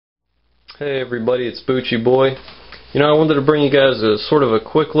Hey everybody, it's Bianchi Boy. I wanted to bring you guys a sort of a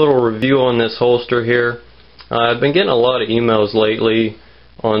quick little review on this holster here. I've been getting a lot of emails lately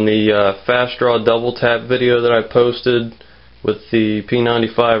on the fast draw double tap video that I posted with the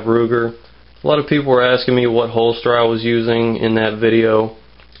P95 Ruger. A lot of people were asking me what holster I was using in that video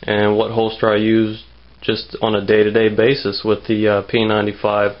and what holster I use just on a day-to-day basis with the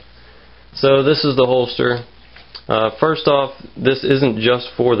P95. So this is the holster. First off, this isn't just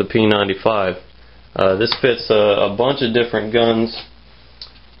for the P95. This fits a bunch of different guns.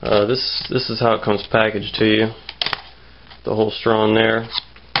 This is how it comes packaged to you. The holster on there.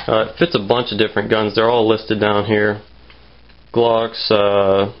 It fits a bunch of different guns. They're all listed down here. Glocks,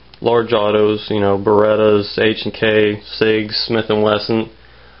 large autos, Berettas, H&K, SIGs, Smith & Wesson.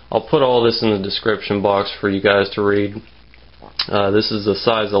 I'll put all this in the description box for you guys to read. This is the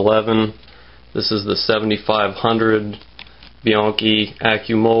size 11. This is the 7500 Bianchi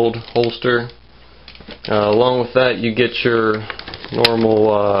Accumold holster. Along with that, you get your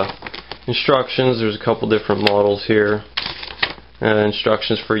normal instructions. There's a couple different models here.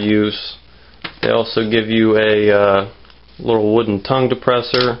 Instructions for use. They also give you a little wooden tongue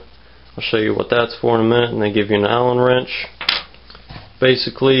depressor. I'll show you what that's for in a minute. And they give you an Allen wrench.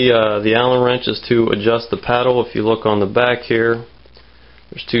 Basically, the Allen wrench is to adjust the paddle. If you look on the back here,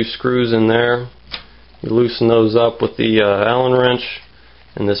 there's two screws in there. You loosen those up with the Allen wrench,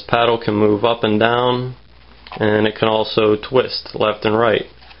 and this paddle can move up and down, and it can also twist left and right.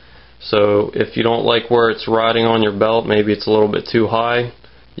 So if you don't like where it's riding on your belt, maybe it's a little bit too high,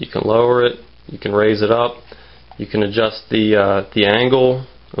 you can lower it, you can raise it up, you can adjust the angle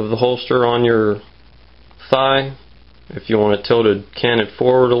of the holster on your thigh. If you want it tilted, canted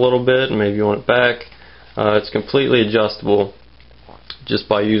forward a little bit, and maybe you want it back, it's completely adjustable just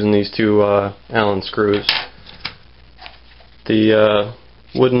by using these two Allen screws. The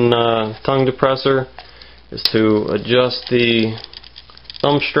wooden tongue depressor is to adjust the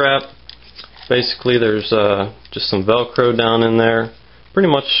thumb strap. Basically, there's just some Velcro down in there. Pretty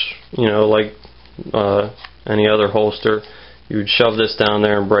much, like any other holster, you would shove this down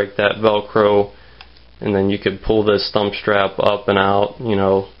there and break that Velcro, and then you could pull this thumb strap up and out,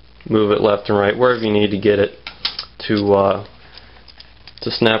 move it left and right, wherever you need to get it to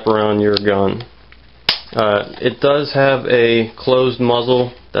snap around your gun. It does have a closed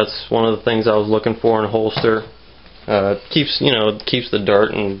muzzle. That's one of the things I was looking for in a holster. Keeps the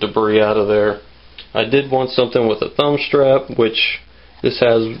dirt and debris out of there. I did want something with a thumb strap, which this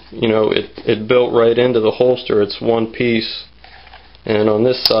has, it built right into the holster. It's one piece, and on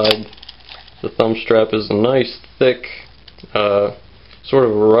this side, the thumb strap is a nice thick, sort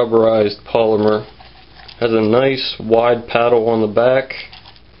of a rubberized polymer. Has a nice wide paddle on the back,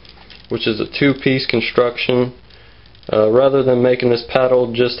 which is a two-piece construction. Rather than making this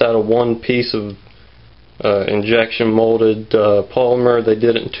paddle just out of one piece of injection molded polymer, they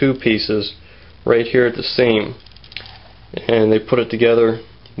did it in two pieces right here at the seam, and they put it together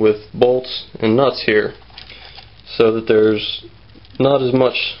with bolts and nuts here so that there's not as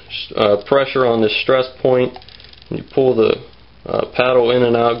much pressure on this stress point. You pull the paddle in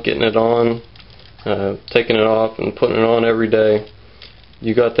and out, getting it on, taking it off and putting it on every day.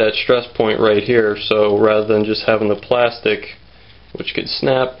 You got that stress point right here, so rather than just having the plastic, which could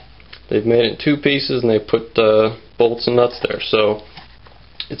snap, they've made it in two pieces and they put bolts and nuts there. So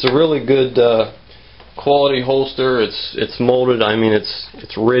it's a really good quality holster. It's molded. I mean,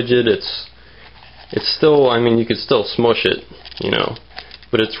 it's rigid. It's still, you could still smush it,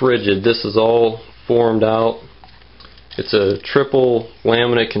 but it's rigid. This is all formed out. It's a triple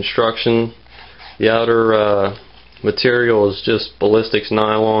laminate construction. The outer material is just ballistics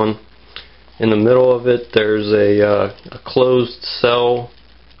nylon. In the middle of it, there's a closed cell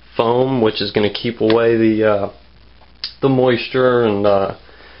foam, which is going to keep away the moisture, and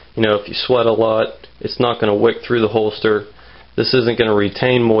if you sweat a lot, it's not going to wick through the holster. This isn't going to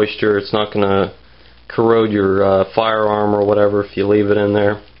retain moisture. It's not going to corrode your firearm or whatever if you leave it in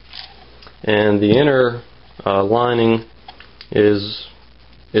there. And the inner lining is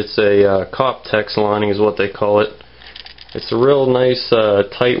a Coptex lining is what they call it. It's a real nice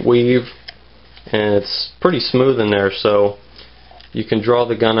tight weave, and it's pretty smooth in there, so you can draw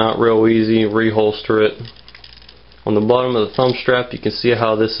the gun out real easy, reholster it. On the bottom of the thumb strap, you can see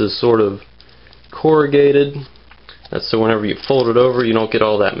how this is sort of corrugated. That's so whenever you fold it over, you don't get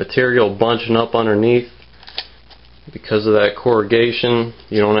all that material bunching up underneath. Because of that corrugation,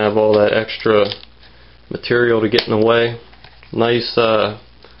 you don't have all that extra material to get in the way.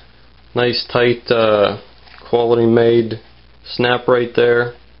 Nice tight quality made snap right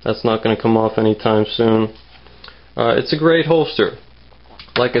there. That's not going to come off anytime soon. It's a great holster.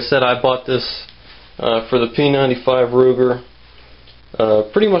 Like I said, I bought this for the P95 Ruger,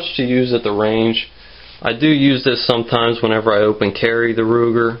 pretty much to use at the range. I do use this sometimes whenever I open carry the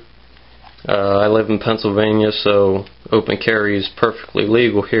Ruger. I live in Pennsylvania, so open carry is perfectly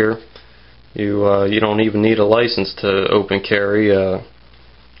legal here. You don't even need a license to open carry.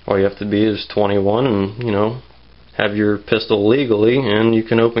 All you have to be is 21 and, have your pistol legally, and you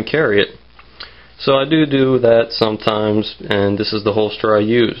can open carry it. So I do that sometimes, and this is the holster I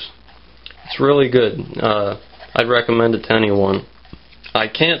use. It's really good. I'd recommend it to anyone. I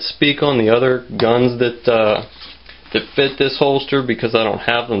can't speak on the other guns that fit this holster because I don't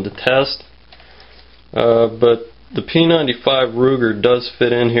have them to test. But the P95 Ruger does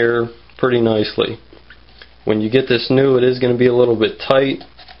fit in here pretty nicely. When you get this new, it is going to be a little bit tight,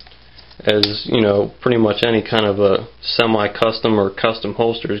 as pretty much any kind of a semi-custom or custom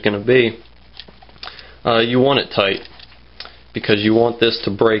holster is going to be. You want it tight because you want this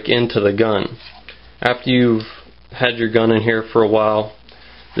to break into the gun. After you've had your gun in here for a while,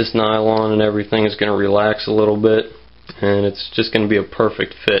 this nylon and everything is going to relax a little bit, and it's just going to be a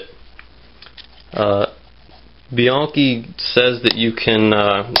perfect fit. Bianchi says that you can,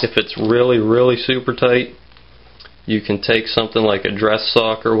 if it's really super tight, you can take something like a dress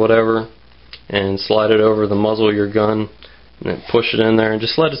sock or whatever and slide it over the muzzle of your gun and then push it in there and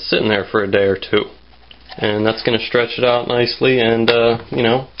just let it sit in there for a day or two. And that's going to stretch it out nicely, and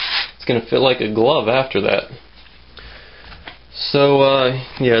it's going to fit like a glove after that. So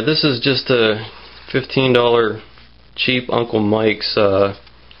yeah, this is just a $15 cheap Uncle Mike's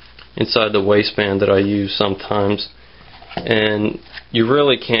inside the waistband that I use sometimes, and you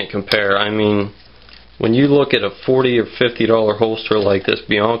really can't compare. I mean, when you look at a $40 or $50 holster like this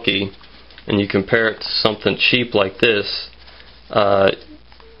Bianchi and you compare it to something cheap like this,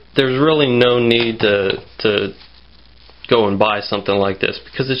 there's really no need to go and buy something like this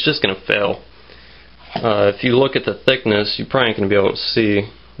because it's just going to fail. If you look at the thickness, you probably ain't going to be able to see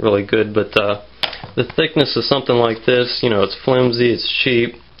really good, but the thickness of something like this, it's flimsy, it's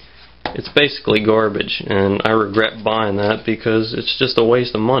cheap, it's basically garbage, and I regret buying that because it's just a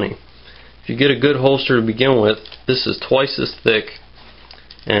waste of money. If you get a good holster to begin with, this is twice as thick,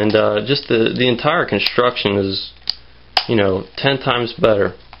 and just the entire construction is 10 times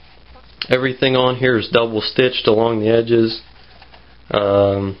better. Everything on here is double stitched along the edges.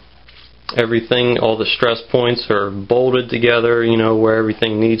 Everything, all the stress points are bolted together, where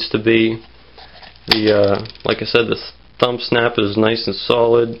everything needs to be. Like I said, the thumb snap is nice and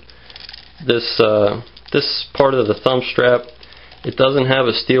solid. This part of the thumb strap, it doesn't have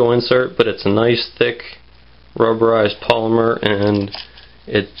a steel insert, but it's a nice thick rubberized polymer, and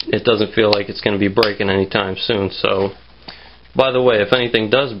it doesn't feel like it's going to be breaking anytime soon. So, by the way, if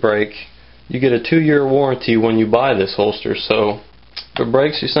anything does break, you get a 2-year warranty when you buy this holster. So if it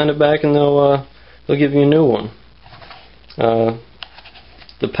breaks, you send it back and they'll give you a new one. The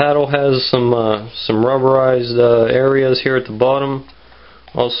paddle has some rubberized areas here at the bottom.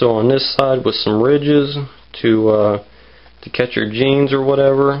 Also on this side with some ridges to catch your jeans or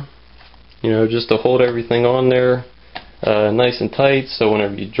whatever. Just to hold everything on there nice and tight, so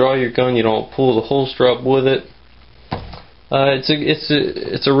whenever you draw your gun, you don't pull the holster up with it.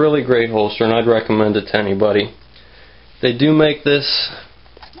 It's a really great holster, and I'd recommend it to anybody. They do make this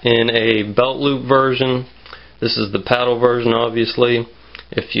in a belt loop version. This is the paddle version, obviously.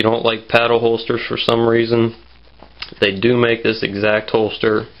 If you don't like paddle holsters for some reason, they do make this exact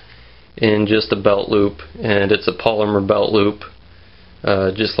holster in just a belt loop, and it's a polymer belt loop,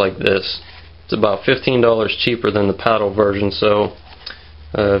 just like this. It's about $15 cheaper than the paddle version, so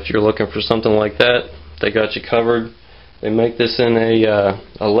if you're looking for something like that, they got you covered. They make this in a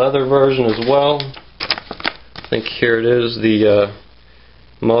leather version as well. I think here it is, the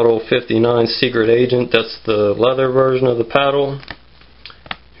Model 59 Secret Agent. That's the leather version of the paddle.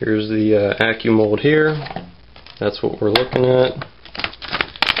 Here's the Accumold here. That's what we're looking at.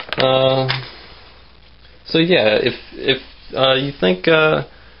 So yeah, if you think you're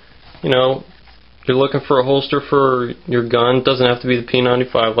looking for a holster for your gun, it doesn't have to be the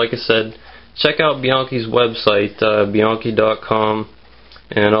P95. Like I said, check out Bianchi's website, Bianchi.com,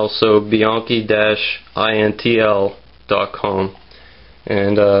 and also Bianchi-intl.com,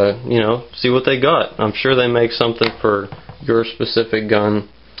 and see what they got. I'm sure they make something for your specific gun.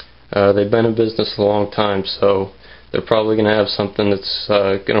 They've been in business a long time, so they're probably going to have something that's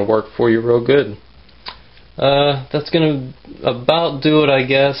going to work for you real good. That's going to about do it, I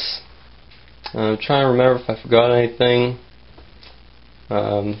guess. I'm trying to remember if I forgot anything.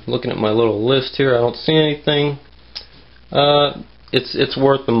 Looking at my little list here, I don't see anything. It's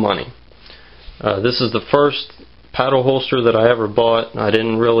worth the money. This is the first paddle holster that I ever bought. I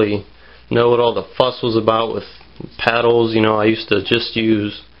didn't really know what all the fuss was about with paddles. You know, I used to just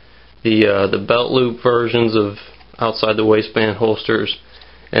use the belt loop versions of outside the waistband holsters,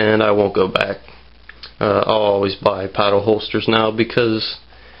 and I won't go back. I'll always buy paddle holsters now, because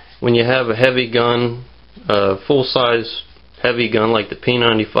when you have a heavy gun, full-size heavy gun like the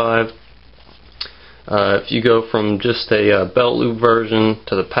P95, if you go from just a belt loop version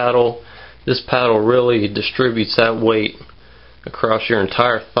to the paddle, this paddle really distributes that weight across your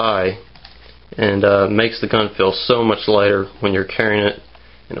entire thigh, and makes the gun feel so much lighter when you're carrying it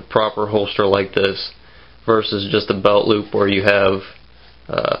in a proper holster like this, versus just a belt loop where you have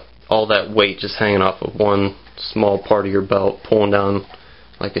all that weight just hanging off of one small part of your belt, pulling down,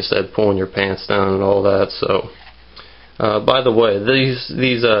 like I said, pulling your pants down and all that. So by the way,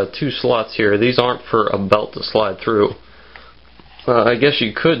 these two slots here, these aren't for a belt to slide through. I guess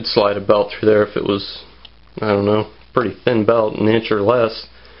you could slide a belt through there if it was, I don't know, pretty thin belt, an inch or less.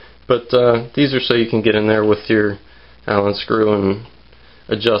 But these are so you can get in there with your Allen screw and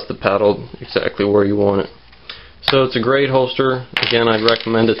adjust the paddle exactly where you want it. So it's a great holster. Again, I'd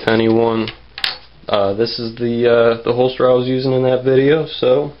recommend it to anyone. This is the holster I was using in that video.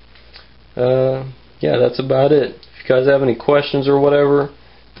 So yeah, that's about it. If you guys have any questions or whatever,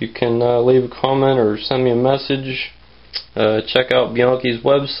 you can leave a comment or send me a message. Check out Bianchi's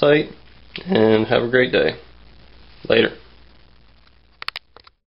website, and have a great day. Later.